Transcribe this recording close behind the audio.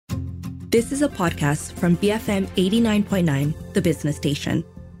This is a podcast from BFM 89.9, the business station.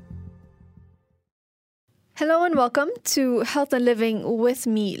 Hello and welcome to Health and Living with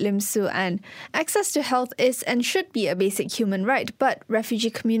me, Lim Su An. Access to health is and should be a basic human right, but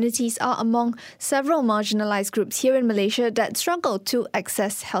refugee communities are among several marginalised groups here in Malaysia that struggle to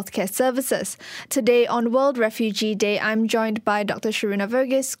access healthcare services. Today on World Refugee Day, I'm joined by Dr. Sharuna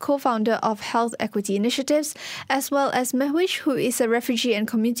Verghese, co-founder of Health Equity Initiatives, as well as Mehwish, who is a refugee and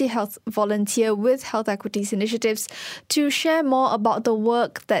community health volunteer with Health Equities Initiatives, to share more about the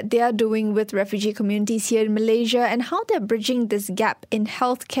work that they are doing with refugee communities here in Malaysia and how they're bridging this gap in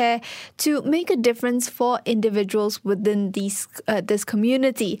healthcare to make a difference for individuals within this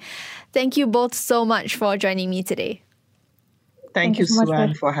community. Thank you both so much for joining me today. Thank you,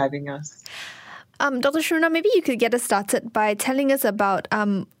 Suan, for having us. Dr. Sharuna, maybe you could get us started by telling us about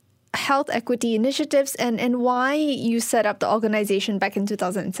Health Equity Initiatives and why you set up the organization back in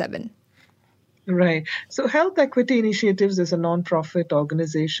 2007. Right. So Health Equity Initiatives is a non-profit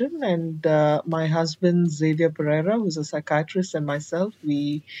organization, and my husband, Xavier Pereira, who's a psychiatrist, and myself,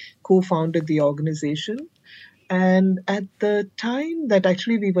 we co-founded the organization. And at the time that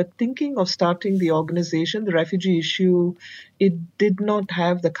actually we were thinking of starting the organization, the refugee issue, it did not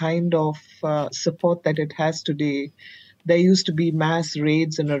have the kind of support that it has today. There used to be mass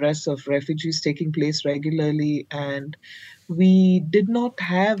raids and arrests of refugees taking place regularly, and we did not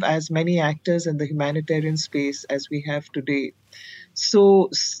have as many actors in the humanitarian space as we have today. So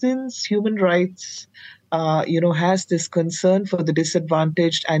since human rights, has this concern for the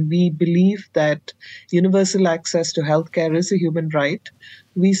disadvantaged, and we believe that universal access to healthcare is a human right,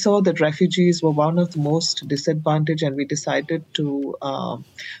 we saw that refugees were one of the most disadvantaged, and we decided to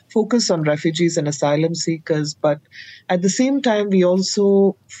focus on refugees and asylum seekers. But at the same time, we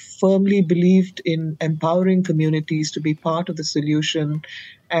also firmly believed in empowering communities to be part of the solution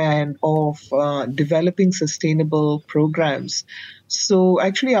and of developing sustainable programs. So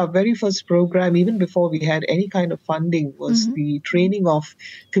actually our very first program, even before we had any kind of funding, was the training of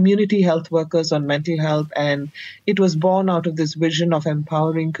community health workers on mental health. And it was born out of this vision of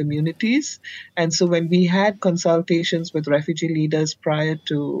empowering communities. And so when we had consultations with refugee leaders prior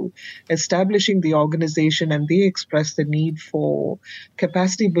to establishing the organization, and they expressed the need for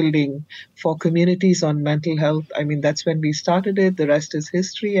capacity building for communities on mental health, I mean, that's when we started it. The rest is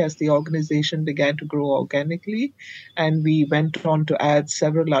history as the organization began to grow organically. And we went on to add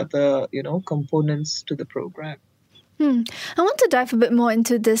several other, components to the program. I want to dive a bit more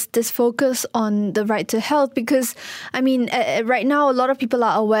into this focus on the right to health because, right now a lot of people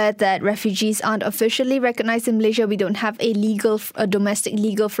are aware that refugees aren't officially recognized in Malaysia. We don't have a domestic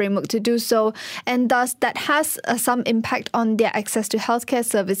legal framework to do so, and thus that has some impact on their access to healthcare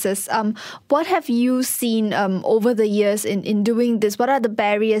services. What have you seen over the years in doing this? What are the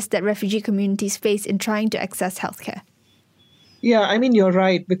barriers that refugee communities face in trying to access healthcare? Yeah, I mean, you're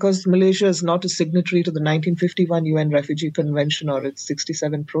right, because Malaysia is not a signatory to the 1951 UN Refugee Convention or its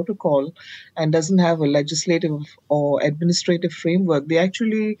 67 protocol and doesn't have a legislative or administrative framework. They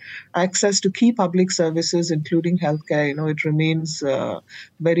actually access to key public services, including healthcare, it remains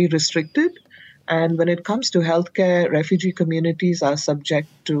very restricted. And when it comes to healthcare, refugee communities are subject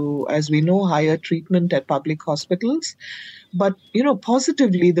to, as we know, higher treatment at public hospitals. But,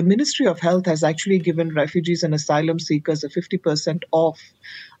 positively, the Ministry of Health has actually given refugees and asylum seekers a 50% off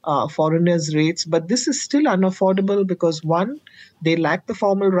foreigners' rates. But this is still unaffordable because, one, they lack the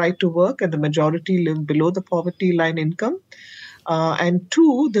formal right to work and the majority live below the poverty line income. And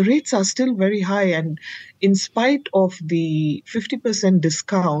two, the rates are still very high. And in spite of the 50%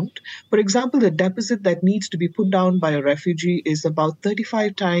 discount, for example, the deposit that needs to be put down by a refugee is about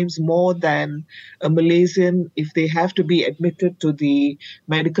 35 times more than a Malaysian if they have to be admitted to the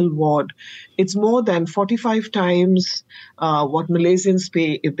medical ward. It's more than 45 times what Malaysians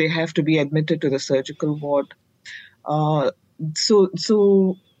pay if they have to be admitted to the surgical ward.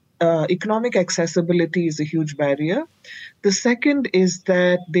 Economic accessibility is a huge barrier. The second is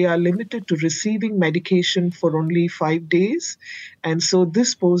that they are limited to receiving medication for only 5 days. And so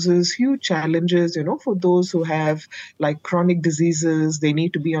this poses huge challenges, for those who have like chronic diseases. They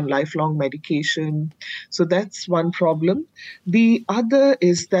need to be on lifelong medication. So that's one problem. The other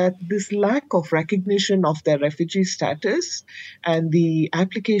is that this lack of recognition of their refugee status and the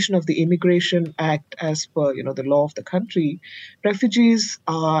application of the Immigration Act as per, the law of the country, refugees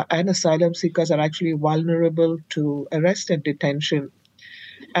and asylum seekers are actually vulnerable to arrest and detention.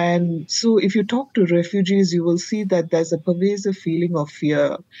 And so if you talk to refugees, you will see that there's a pervasive feeling of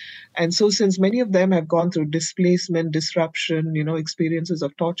fear. And so since many of them have gone through displacement, disruption, experiences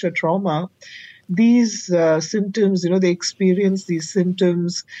of torture, trauma, these symptoms, they experience these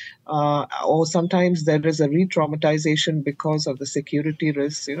symptoms, or sometimes there is a re-traumatization because of the security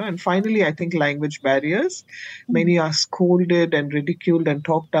risks, and finally, I think language barriers. Many are scolded and ridiculed and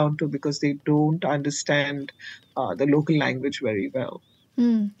talked down to because they don't understand the local language very well.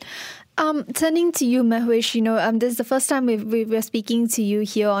 Turning to you, Mahwish, this is the first time we're speaking to you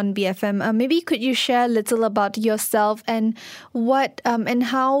here on BFM. Maybe could you share a little about yourself and what and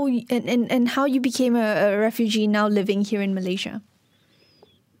how you became a refugee now living here in Malaysia?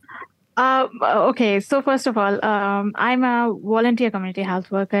 Okay, so first of all, I'm a volunteer community health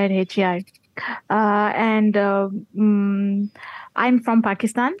worker at HEI. And I'm from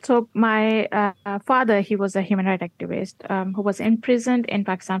Pakistan. So my father, he was a human rights activist who was imprisoned in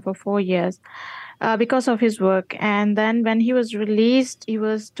Pakistan for 4 years because of his work. And then when he was released, he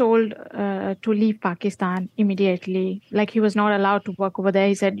was told to leave Pakistan immediately. Like he was not allowed to work over there.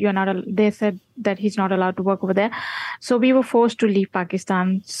 He said, they said that he's not allowed to work over there. So we were forced to leave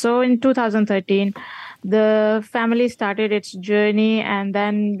Pakistan. So in 2013, the family started its journey, and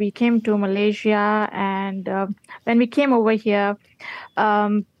then we came to Malaysia. And when we came over here,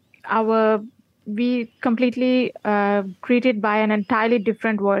 we completely greeted by an entirely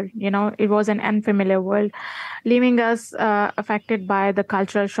different world. It was an unfamiliar world, leaving us affected by the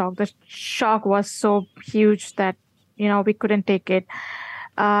cultural shock. The shock was so huge that we couldn't take it.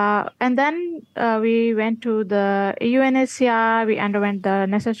 And then we went to the UNHCR, we underwent the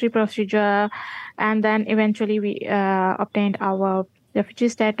necessary procedure, and then eventually we obtained our refugee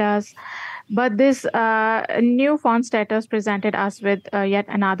status. But this newfound status presented us with yet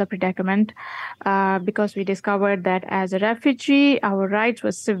another predicament because we discovered that as a refugee, our rights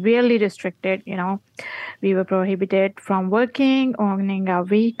were severely restricted. We were prohibited from working, owning a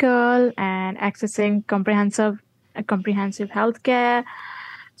vehicle, and accessing comprehensive health care.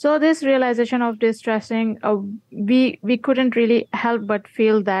 So this realization of distressing, we couldn't really help but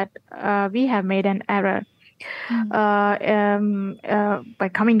feel that we have made an error. By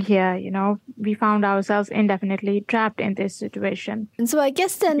coming here, we found ourselves indefinitely trapped in this situation. And so I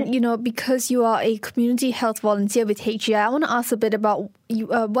guess then, because you are a community health volunteer with HEI, I want to ask a bit about you.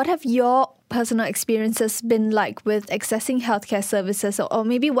 What have your personal experiences been like with accessing healthcare services, or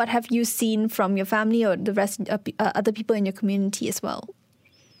maybe what have you seen from your family or the rest other people in your community as well?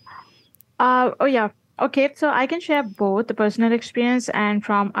 Okay, so I can share both the personal experience and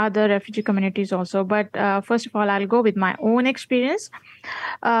from other refugee communities also. But first of all, I'll go with my own experience.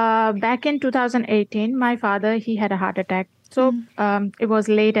 Back in 2018, my father, he had a heart attack. So it was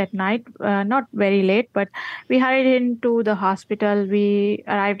late at night, not very late, but we hurried into the hospital. We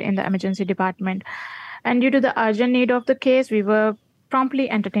arrived in the emergency department. And due to the urgent need of the case, we were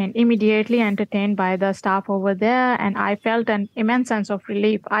immediately entertained by the staff over there. And I felt an immense sense of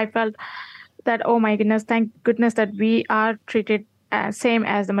relief. I felt that, oh my goodness, thank goodness that we are treated same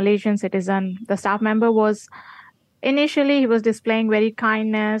as the Malaysian citizen. The staff member was initially, he was displaying very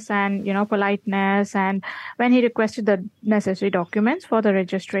kindness and politeness, and when he requested the necessary documents for the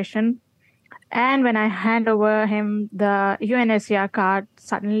registration, and when I hand over him the UNHCR card,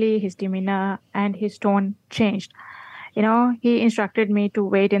 suddenly his demeanor and his tone changed. He instructed me to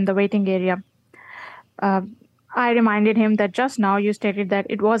wait in the waiting area. I reminded him that just now you stated that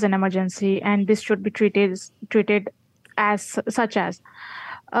it was an emergency and this should be treated as such as.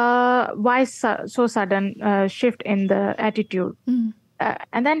 Why so sudden shift in the attitude?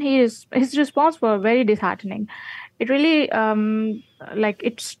 And then his response were very disheartening. It really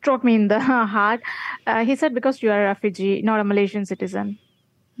it struck me in the heart. He said, because you are a refugee, not a Malaysian citizen.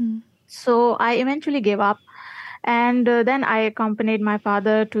 So I eventually gave up. And then I accompanied my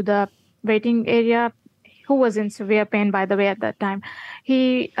father to the waiting area, who was in severe pain, by the way, at that time.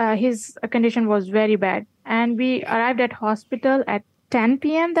 His condition was very bad. And we arrived at hospital at 10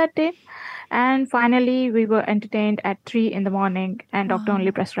 p.m. that day. And finally, we were entertained at 3 in the morning. And doctor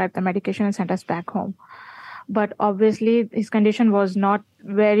only prescribed the medication and sent us back home. But obviously, his condition was not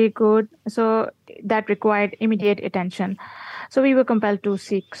very good. So that required immediate attention. So we were compelled to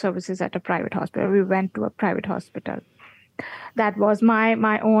seek services at a private hospital. We went to a private hospital. That was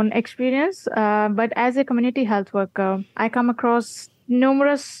my own experience. But as a community health worker, I come across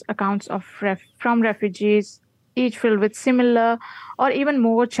numerous accounts of from refugees, each filled with similar or even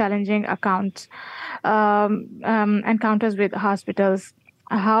more challenging encounters with hospitals.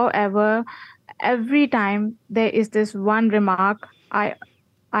 However, every time there is this one remark I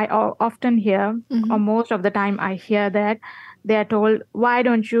often hear, or most of the time I hear that they are told, why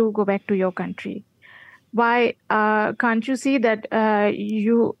don't you go back to your country? Why can't you see that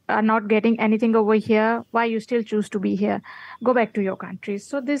you are not getting anything over here? Why you still choose to be here? Go back to your country.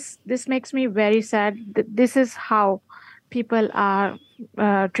 So this makes me very sad. This is how people are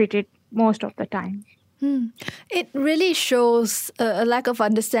treated most of the time. It really shows a lack of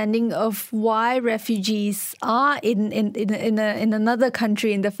understanding of why refugees are in another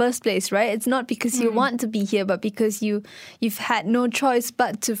country in the first place, right? It's not because you want to be here, but because you've had no choice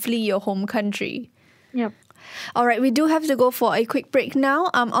but to flee your home country. Yep. All right, we do have to go for a quick break now.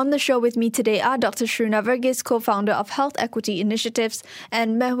 On the show with me today are Dr. Shruna Verghese, co-founder of Health Equity Initiatives,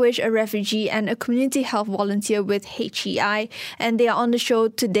 and Mehwish, a refugee and a community health volunteer with HEI. And they are on the show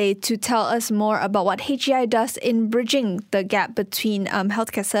today to tell us more about what HEI does in bridging the gap between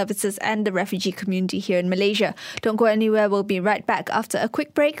healthcare services and the refugee community here in Malaysia. Don't go anywhere. We'll be right back after a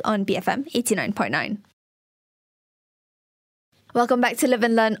quick break on BFM 89.9. Welcome back to Live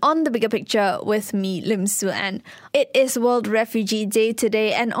and Learn on The Bigger Picture with me, Lim Su An. It is World Refugee Day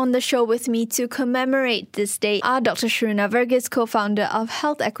today, and on the show with me to commemorate this day are Dr. Shruna Verghese, co-founder of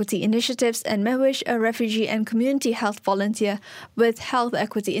Health Equity Initiatives, and Mehwish, a refugee and community health volunteer with Health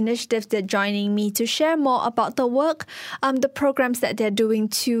Equity Initiatives. They're joining me to share more about the work, the programs that they're doing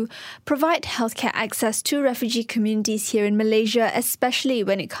to provide healthcare access to refugee communities here in Malaysia, especially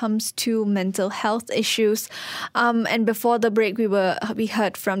when it comes to mental health issues. And before the break, we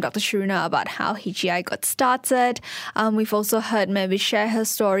heard from Dr. Shruna about how HEI got started. We've also heard Mehwish share her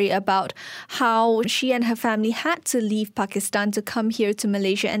story about how she and her family had to leave Pakistan to come here to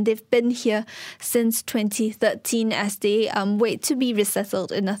Malaysia, and they've been here since 2013 as they wait to be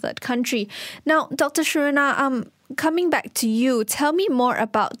resettled in a third country. Now, Dr. Shruna, coming back to you, tell me more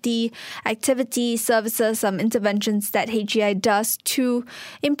about the activities, services, interventions that HEI does to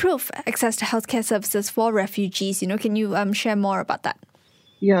improve access to healthcare services for refugees. Can you share more about that?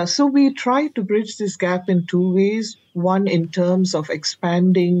 Yeah, so we try to bridge this gap in two ways. One, in terms of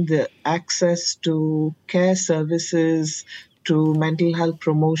expanding the access to care services, to mental health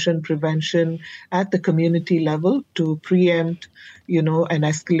promotion, prevention at the community level to preempt, an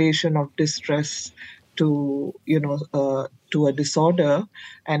escalation of distress to to a disorder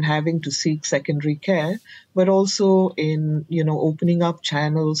and having to seek secondary care, but also in opening up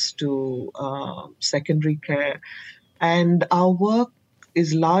channels to secondary care. And our work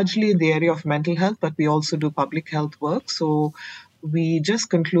is largely in the area of mental health, but we also do public health work. So we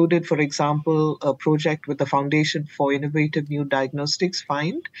just concluded, for example, a project with the Foundation for Innovative New Diagnostics,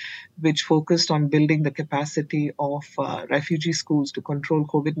 FIND, which focused on building the capacity of refugee schools to control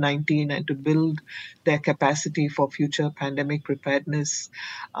COVID-19 and to build their capacity for future pandemic preparedness.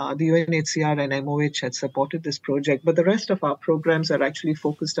 The UNHCR and MOH had supported this project, but the rest of our programs are actually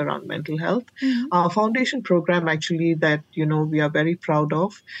focused around mental health. Our foundation program actually that, we are very proud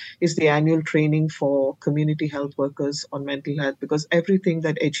of is the annual training for community health workers on mental health, because everything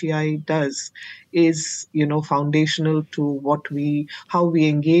that HEI does is, foundational to how we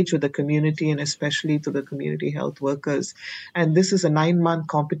engage with the community and especially to the community health workers. And this is a 9-month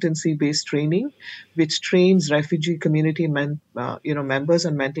competency-based training, which trains refugee community members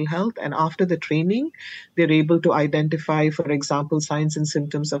on mental health. And after the training, they're able to identify, for example, signs and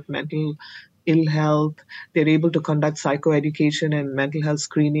symptoms of mental ill health. They're able to conduct psychoeducation and mental health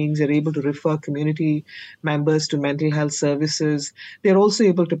screenings. They're able to refer community members to mental health services. They're also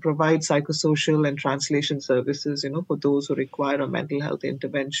able to provide psychosocial and translation services, for those who require a mental health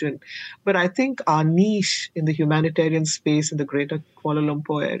intervention. But I think our niche in the humanitarian space in the greater Kuala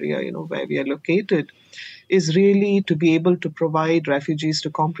Lumpur area, where we are located, is really to be able to provide refugees to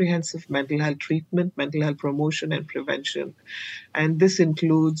comprehensive mental health treatment, mental health promotion and prevention. And this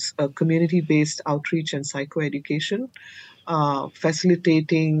includes community-based outreach and psychoeducation,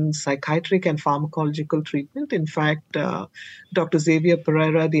 facilitating psychiatric and pharmacological treatment. In fact, Dr. Xavier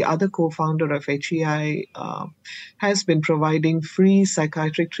Pereira, the other co-founder of HEI, has been providing free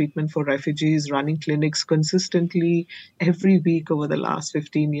psychiatric treatment for refugees, running clinics consistently every week over the last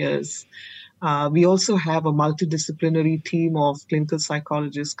 15 years. We also have a multidisciplinary team of clinical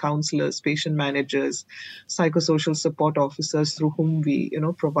psychologists, counselors, patient managers, psychosocial support officers through whom we,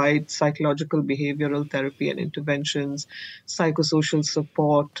 provide psychological behavioral therapy and interventions, psychosocial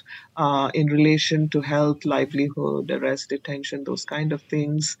support in relation to health, livelihood, arrest, detention, those kind of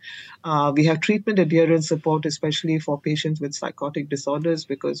things. We have treatment adherence support, especially for patients with psychotic disorders,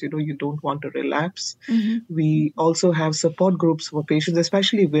 because, you don't want to relapse. We also have support groups for patients,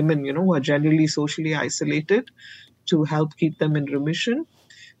 especially women, who are generally socially isolated, to help keep them in remission.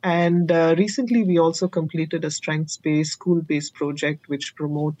 And recently, we also completed a strengths-based, school-based project which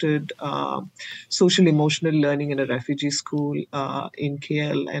promoted social emotional learning in a refugee school in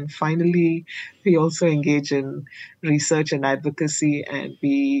KL. And finally, we also engage in research and advocacy, and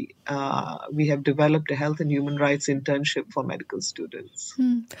we have developed a health and human rights internship for medical students.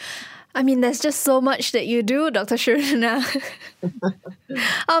 I mean, there's just so much that you do, Dr. Shurana.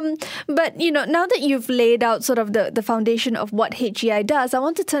 But, now that you've laid out sort of the foundation of what HEI does, I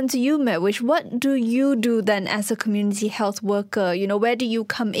want to turn to you, Mehwish. What do you do then as a community health worker? Where do you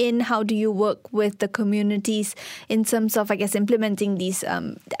come in? How do you work with the communities in terms of, I guess, implementing these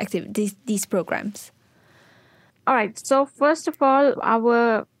these programs? All right. So first of all,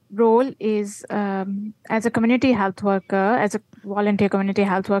 our role is as a community health worker, as a volunteer community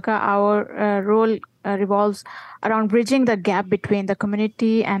health worker, our role revolves around bridging the gap between the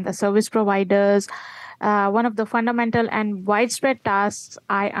community and the service providers. One of the fundamental and widespread tasks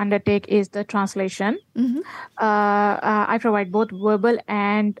I undertake is the translation. I provide both verbal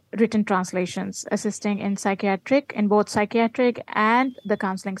and written translations, assisting in both psychiatric and the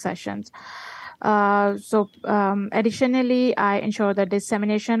counseling sessions. Additionally, I ensure the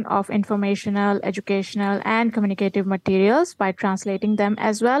dissemination of informational, educational, and communicative materials by translating them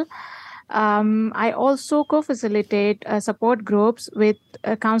as well. I also co-facilitate support groups with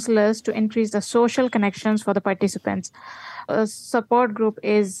counselors to increase the social connections for the participants. A support group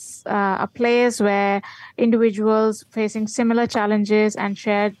is a place where individuals facing similar challenges and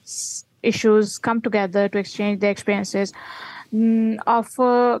shared issues come together to exchange their experiences,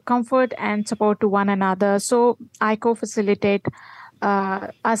 offer comfort and support to one another. So I co-facilitate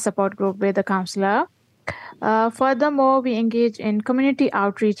a support group with a counselor. Furthermore, we engage in community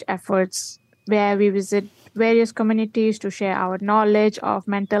outreach efforts where we visit various communities to share our knowledge of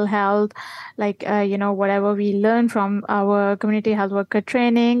mental health, like whatever we learn from our community health worker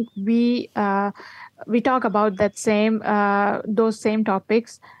training. We talk about those same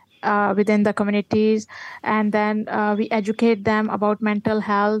topics within the communities, and then we educate them about mental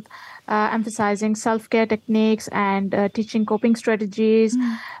health, emphasizing self-care techniques and teaching coping strategies.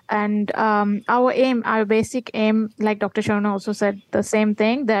 And our basic aim, like Dr. Shona also said the same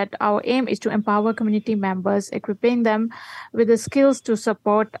thing, that our aim is to empower community members, equipping them with the skills to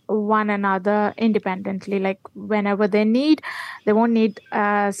support one another independently. Like whenever they won't need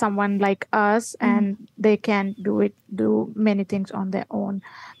someone like us, and they can do many things on their own.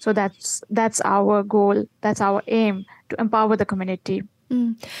 So that's our goal. That's our aim, to empower the community.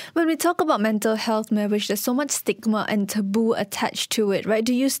 When we talk about mental health, Mehwish, there's so much stigma and taboo attached to it, right?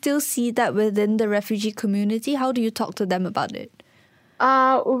 Do you still see that within the refugee community? How do you talk to them about it?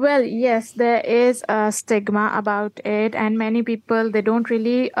 Well, yes, there is a stigma about it, and many people, they don't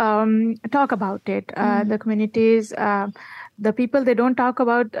really talk about it. The communities, the people, they don't talk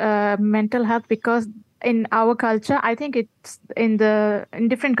about mental health because in our culture, I think it's in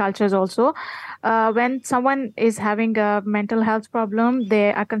different cultures also, when someone is having a mental health problem,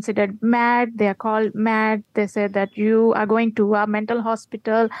 they are considered mad. They are called mad. They say that you are going to a mental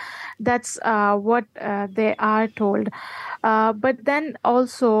hospital. That's what they are told. But then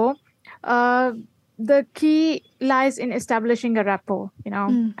also, the key lies in establishing a rapport.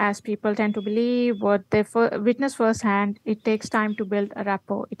 As people tend to believe what they witness firsthand, it takes time to build a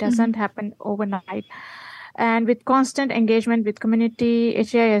rapport. It doesn't happen overnight. And with constant engagement with community,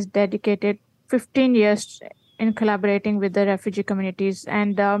 HEI has dedicated 15 years in collaborating with the refugee communities.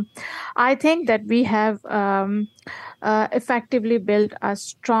 And I think that we have effectively built a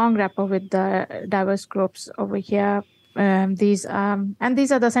strong rapport with the diverse groups over here. These are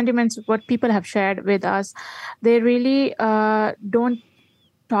the sentiments what people have shared with us. They really don't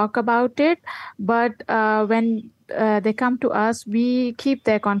talk about it, but when they come to us, we keep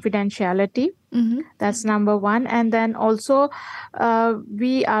their confidentiality. That's number one. And then also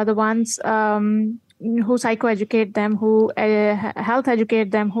we are the ones who psychoeducate them, who health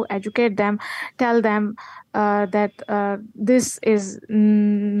educate them, who educate them, tell them that this is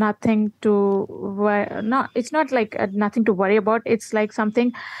nothing to it's not like nothing to worry about. It's like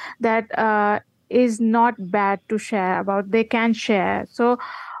something that is not bad to share about. They can share. So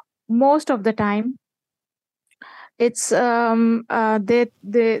most of the time, it's they are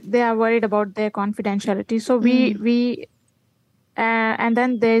worried about their confidentiality. So we and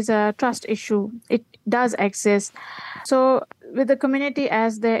then there's a trust issue. It does exist. So with the community,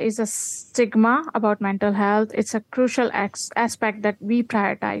 as there is a stigma about mental health, it's a crucial aspect that we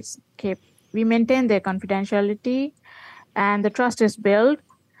prioritize. Okay, we maintain their confidentiality, and the trust is built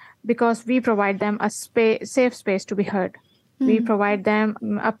because we provide them a safe space to be heard. We provide them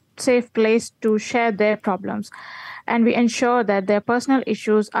a safe place to share their problems. And we ensure that their personal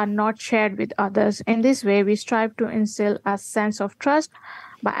issues are not shared with others. In this way, we strive to instill a sense of trust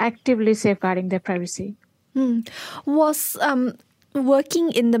by actively safeguarding their privacy. Was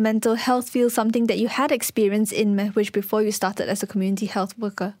working in the mental health field something that you had experience in Mehwish before you started as a community health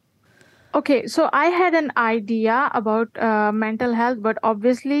worker? Okay, so I had an idea about mental health, but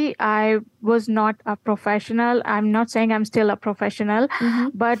obviously I was not a professional. I'm not saying I'm still a professional,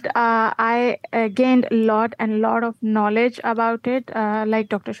 but I gained a lot of knowledge about it. Like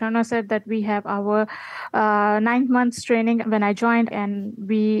Dr. Sharna said, that we have our 9 months training when I joined, and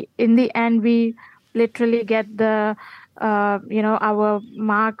in the end, we literally get the our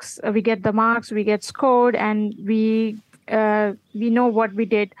marks. We get the marks, we get scored, and we know what we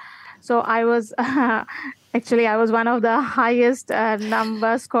did. So I was actually I was one of the highest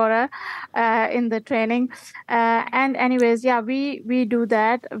number scorer in the training. And anyways, yeah, we do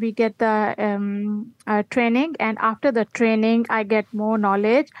that. We get the training, and after the training, I get more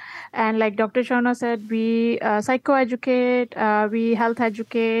knowledge. And like Dr. Shona said, we psychoeducate, we health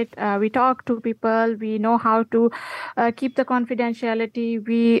educate, we talk to people, we know how to keep the confidentiality,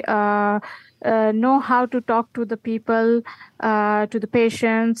 we know how to talk to the people, to the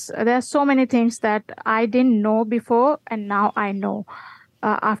patients. There are so many things that I didn't know before, and now I know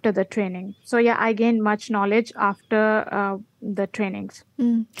after the training. So yeah, I gained much knowledge after the trainings.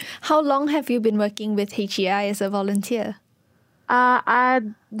 How long have you been working with HEI as a volunteer?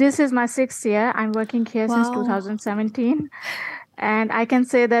 This is my 6th year. I'm working here since 2017. And I can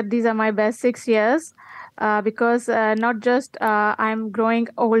say that these are my best 6 years. Because not just I'm growing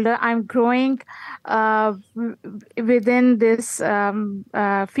older, I'm growing within this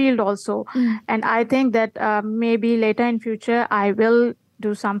field also. And I think that maybe later in future, I will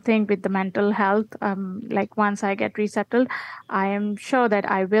do something with the mental health. Like once I get resettled, I am sure that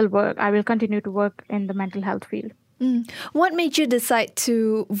I will continue to work in the mental health field. What made you decide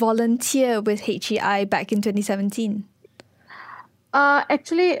to volunteer with HEI back in 2017?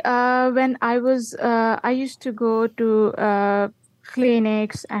 Actually, when I used to go to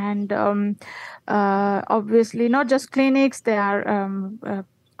clinics, and obviously not just clinics, there are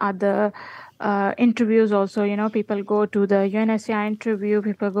other interviews also. People go to the UNSCR interview,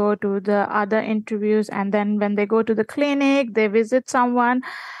 people go to the other interviews, and then when they go to the clinic, they visit someone.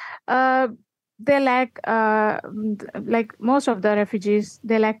 They lack, like most of the refugees,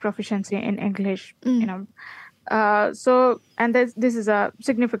 they lack proficiency in English, and this is a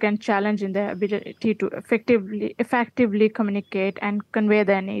significant challenge in their ability to effectively communicate and convey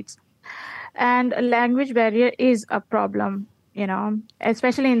their needs. And a language barrier is a problem,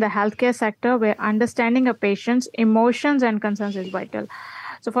 especially in the healthcare sector, where understanding a patient's emotions and concerns is vital.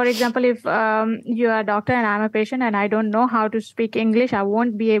 So, for example, if you are a doctor and I'm a patient and I don't know how to speak English, I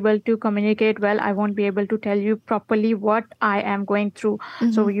won't be able to communicate well. I won't be able to tell you properly what I am going through.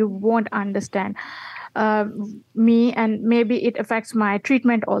 So you won't understand me, and maybe it affects my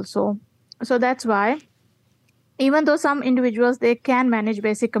treatment also. So that's why, even though some individuals, they can manage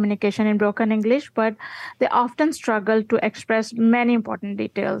basic communication in broken English, but they often struggle to express many important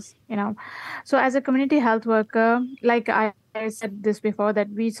details, So as a community health worker, like I said this before, that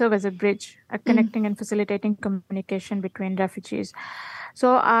we serve as a bridge, connecting and facilitating communication between refugees.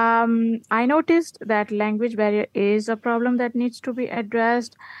 So I noticed that language barrier is a problem that needs to be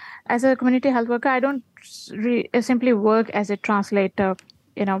addressed. As a community health worker, I don't simply work as a translator,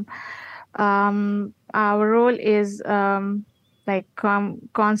 Our role is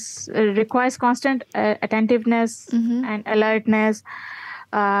requires constant attentiveness and alertness.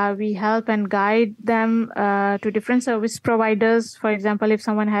 We help and guide them to different service providers. For example, if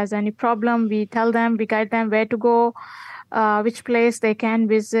someone has any problem, we guide them where to go, which place they can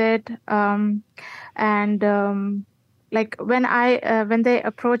visit, like when they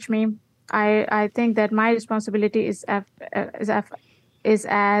approach me, I think that my responsibility is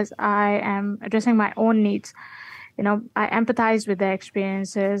as I am addressing my own needs. I empathize with their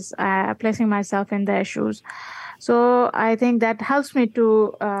experiences, placing myself in their shoes. So I think that helps me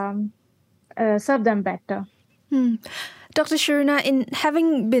to serve them better. Dr. Sharuna, in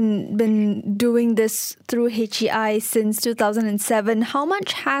having been doing this through HEI since 2007, how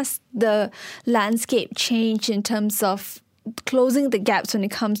much has the landscape changed in terms of closing the gaps when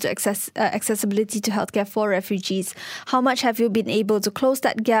it comes to accessibility to healthcare for refugees? How much have you been able to close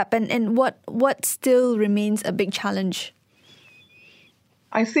that gap, and what still remains a big challenge?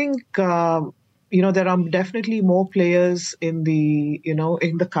 I think there are definitely more players in the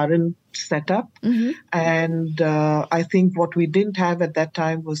current setup. Mm-hmm. And I think what we didn't have at that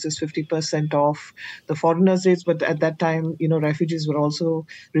time was this 50% off the foreigners' rates. But at that time, refugees were also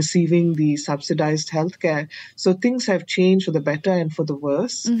receiving the subsidized healthcare. So things have changed for the better and for the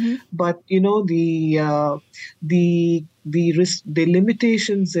worse. Mm-hmm. But, the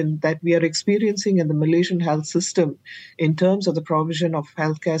limitations that we are experiencing in the Malaysian health system in terms of the provision of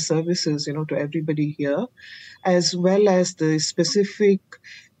healthcare services, to everybody here, as well as the specific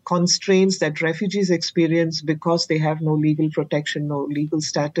constraints that refugees experience because they have no legal protection, no legal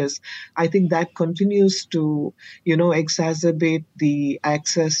status. I think that continues to, exacerbate the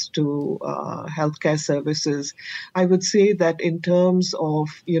access to healthcare services. I would say that in terms of,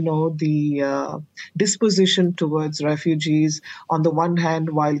 the disposition towards refugees, on the one hand,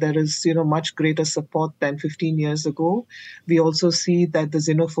 while there is, much greater support than 15 years ago, we also see that the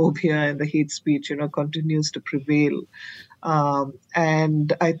xenophobia and the hate speech, continues to prevail.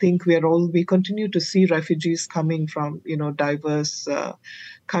 And I think we continue to see refugees coming from, diverse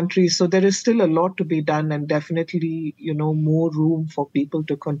countries. So there is still a lot to be done, and definitely, more room for people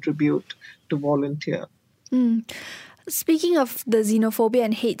to contribute, to volunteer. Speaking of the xenophobia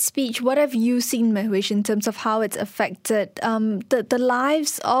and hate speech, what have you seen, Mahwish, in terms of how it's affected the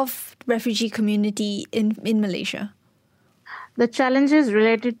lives of refugee community in Malaysia? The challenges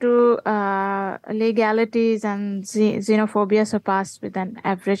related to legalities and xenophobia surpass with an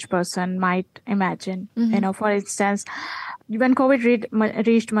average person might imagine. Mm-hmm. For instance, when COVID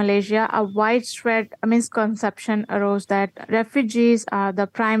reached Malaysia, a widespread misconception arose that refugees are the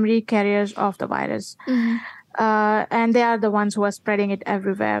primary carriers of the virus. Mm-hmm. And they are the ones who are spreading it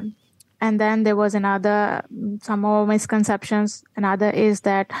everywhere. And then there was some more misconceptions. Another is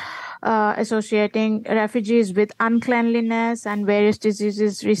that associating refugees with uncleanliness and various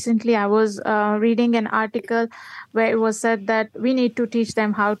diseases. Recently, I was reading an article where it was said that we need to teach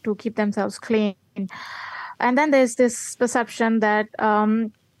them how to keep themselves clean. And then there's this perception that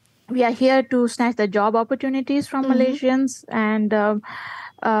we are here to snatch the job opportunities from Malaysians, and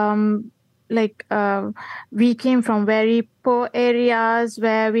we came from very poor areas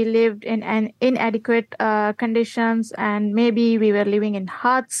where we lived in inadequate conditions, and maybe we were living in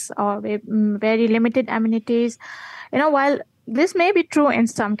huts or very limited amenities. While this may be true in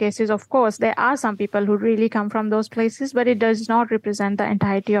some cases, of course, there are some people who really come from those places, but it does not represent the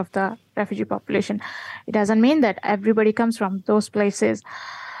entirety of the refugee population. It doesn't mean that everybody comes from those places.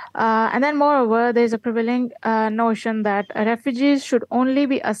 And then moreover, there's a prevailing notion that refugees should only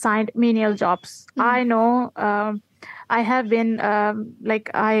be assigned menial jobs. I know I have been,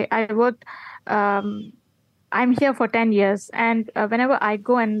 I worked, I'm here for 10 years. And whenever I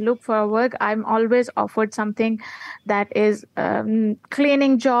go and look for work, I'm always offered something that is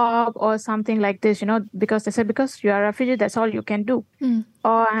cleaning job or something like this, because they said, because you are a refugee, that's all you can do.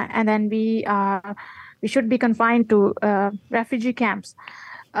 And then we should be confined to refugee camps.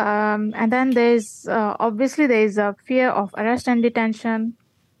 And then there's obviously a fear of arrest and detention.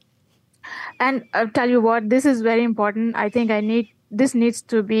 And I'll tell you what, this is very important. I think this needs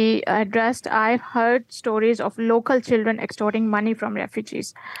to be addressed. I've heard stories of local children extorting money from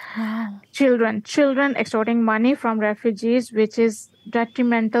refugees. Wow. Children extorting money from refugees, which is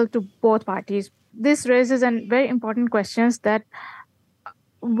detrimental to both parties. This raises a very important questions that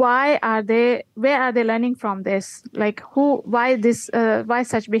where are they learning from this? Why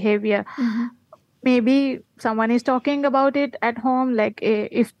such behavior? Maybe someone is talking about it at home. Like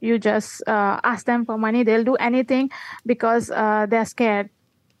if you just ask them for money, they'll do anything because they're scared,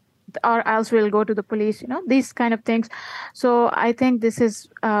 or else we'll go to the police, these kind of things. So I think this is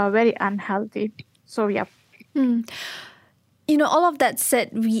very unhealthy. So yeah. All of that said,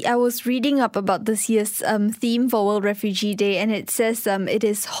 I was reading up about this year's theme for World Refugee Day, and it says it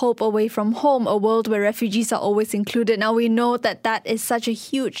is hope away from home, a world where refugees are always included. Now, we know that is such a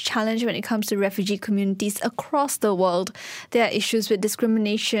huge challenge when it comes to refugee communities across the world. There are issues with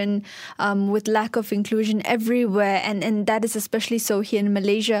discrimination, with lack of inclusion everywhere, and that is especially so here in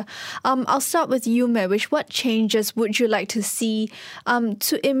Malaysia. I'll start with you, Mahwish. What changes would you like to see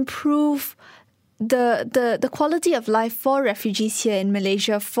to improve the quality of life for refugees here in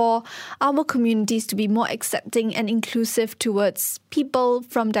Malaysia, for our communities to be more accepting and inclusive towards people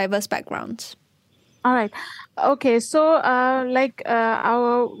from diverse backgrounds? All right. Okay. So,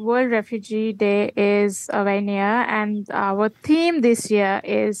 our World Refugee Day is very near, and our theme this year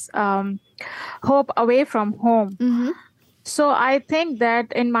is hope away from home. So I think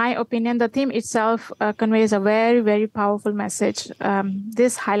that, in my opinion, the theme itself conveys a very, very powerful message.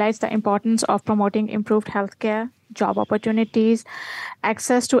 This highlights the importance of promoting improved healthcare, job opportunities,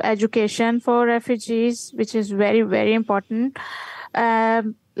 access to education for refugees, which is very, very important.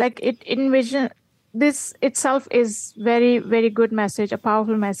 Like it envision this itself is very, very good message, a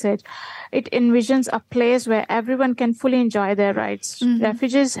powerful message. It envisions a place where everyone can fully enjoy their rights.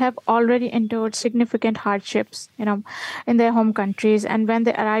 Refugees have already endured significant hardships, in their home countries, and when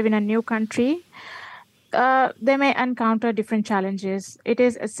they arrive in a new country, they may encounter different challenges. It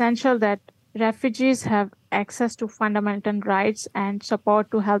is essential that refugees have access to fundamental rights and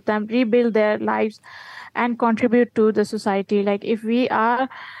support to help them rebuild their lives and contribute to the society. Like if we are,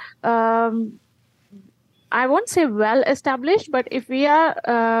 I won't say well established, but if we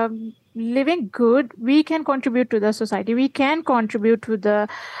are living good, we can contribute to the society. We can contribute to the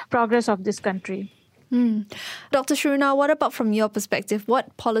progress of this country. Dr. Sharuna, what about from your perspective?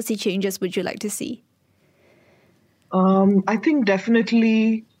 What policy changes would you like to see? I think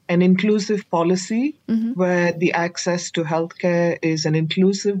definitely an inclusive policy where the access to healthcare is an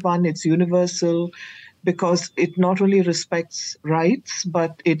inclusive one, it's universal, because it not only respects rights,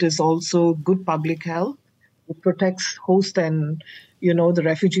 but it is also good public health. It protects host and, the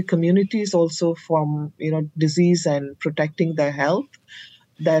refugee communities also from, disease and protecting their health,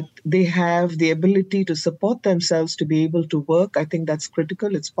 that they have the ability to support themselves to be able to work. I think that's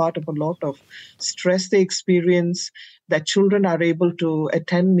critical. It's part of a lot of stress they experience, that children are able to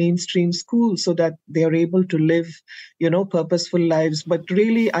attend mainstream schools so that they are able to live, purposeful lives. But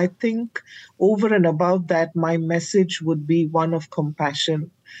really, I think over and above that, my message would be one of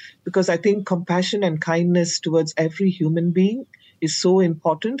compassion, because I think compassion and kindness towards every human being is so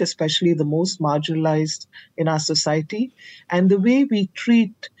important, especially the most marginalized in our society. And the way we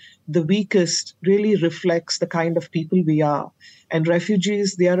treat the weakest really reflects the kind of people we are. And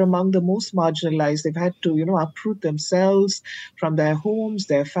refugees, they are among the most marginalized. They've had to, uproot themselves from their homes,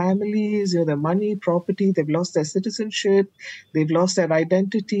 their families, their money, property. They've lost their citizenship. They've lost their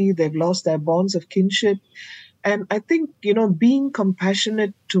identity. They've lost their bonds of kinship. And I think, being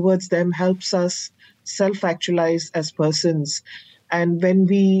compassionate towards them helps us self-actualize as persons. And when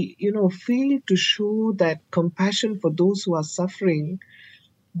we, fail to show that compassion for those who are suffering,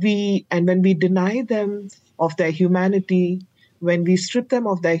 when we deny them of their humanity, when we strip them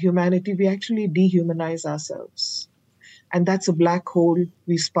of their humanity, we actually dehumanize ourselves. And that's a black hole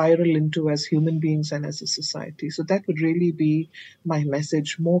we spiral into as human beings and as a society. So that would really be my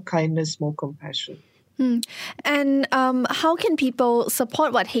message: more kindness, more compassion. And how can people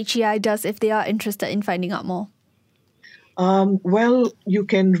support what HEI does if they are interested in finding out more? Well, you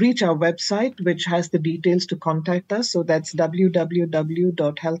can reach our website, which has the details to contact us. So that's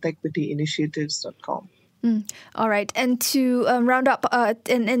www.healthequityinitiatives.com. All right. And to round up,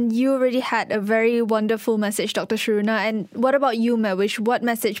 and you already had a very wonderful message, Dr. Sharuna. And what about you, Mewish? What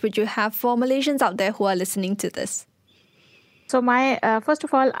message would you have for Malaysians out there who are listening to this? So first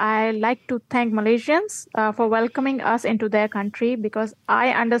of all, I like to thank Malaysians for welcoming us into their country, because I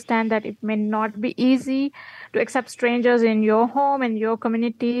understand that it may not be easy to accept strangers in your home and your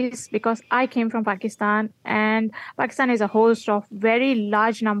communities, because I came from Pakistan, and Pakistan is a host of very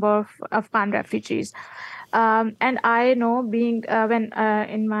large number of Afghan refugees. And I know, being when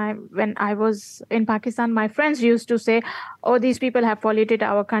I was in Pakistan, my friends used to say, "Oh, these people have polluted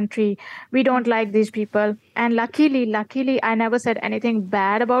our country. We don't like these people." And luckily, I never said anything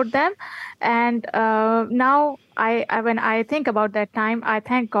bad about them. And now, when I think about that time, I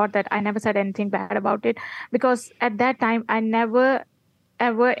thank God that I never said anything bad about it, because at that time, I never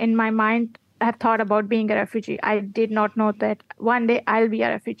ever in my mind have thought about being a refugee. I did not know that one day I'll be a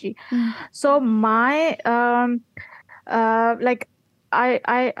refugee. So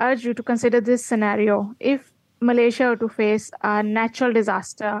I urge you to consider this scenario. If Malaysia were to face a natural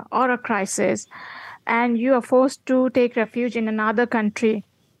disaster or a crisis, and you are forced to take refuge in another country,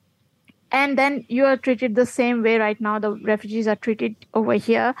 and then you are treated the same way right now the refugees are treated over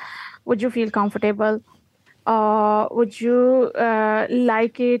here, would you feel comfortable? Would you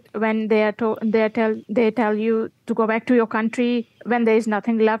like it when they tell you to go back to your country when there is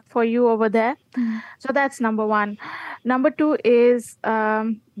nothing left for you over there? So that's number one. Number two is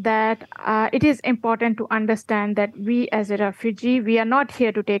that it is important to understand that we, as a refugee, we are not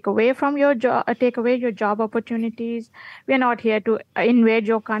here to take away your job opportunities. We are not here to invade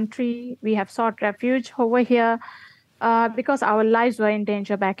your country. We have sought refuge over here because our lives were in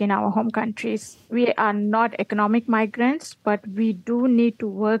danger back in our home countries. We are not economic migrants, but we do need to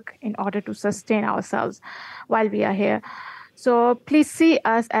work in order to sustain ourselves while we are here. So please see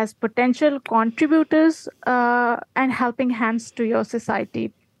us as potential contributors and helping hands to your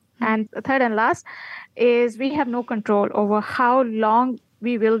society. And the third and last is we have no control over how long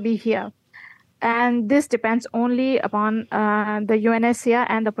we will be here. And this depends only upon the UNHCR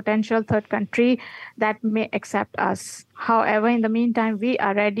and the potential third country that may accept us. However, in the meantime, we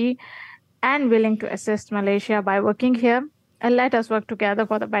are ready and willing to assist Malaysia by working here. And let us work together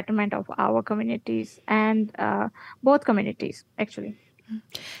for the betterment of our communities and both communities, actually.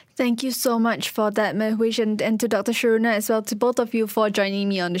 Thank you so much for that, Mahwish, and to Dr. Sharuna as well, to both of you for joining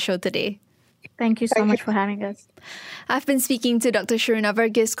me on the show today. Thank you so much for having us. I've been speaking to Dr. Sharuna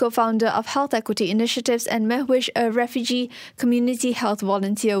Verghese, co-founder of Health Equity Initiatives, and Mahwish, a refugee community health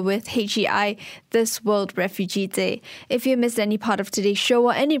volunteer with HEI this World Refugee Day. If you missed any part of today's show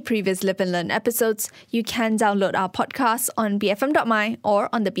or any previous Live and Learn episodes, you can download our podcasts on bfm.my or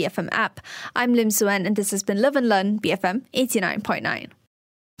on the BFM app. I'm Lim Suan, and this has been Live and Learn, BFM 89.9.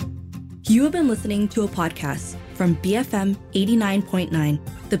 You have been listening to a podcast from BFM 89.9,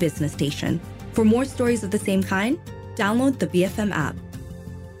 the business station. For more stories of the same kind, download the BFM app.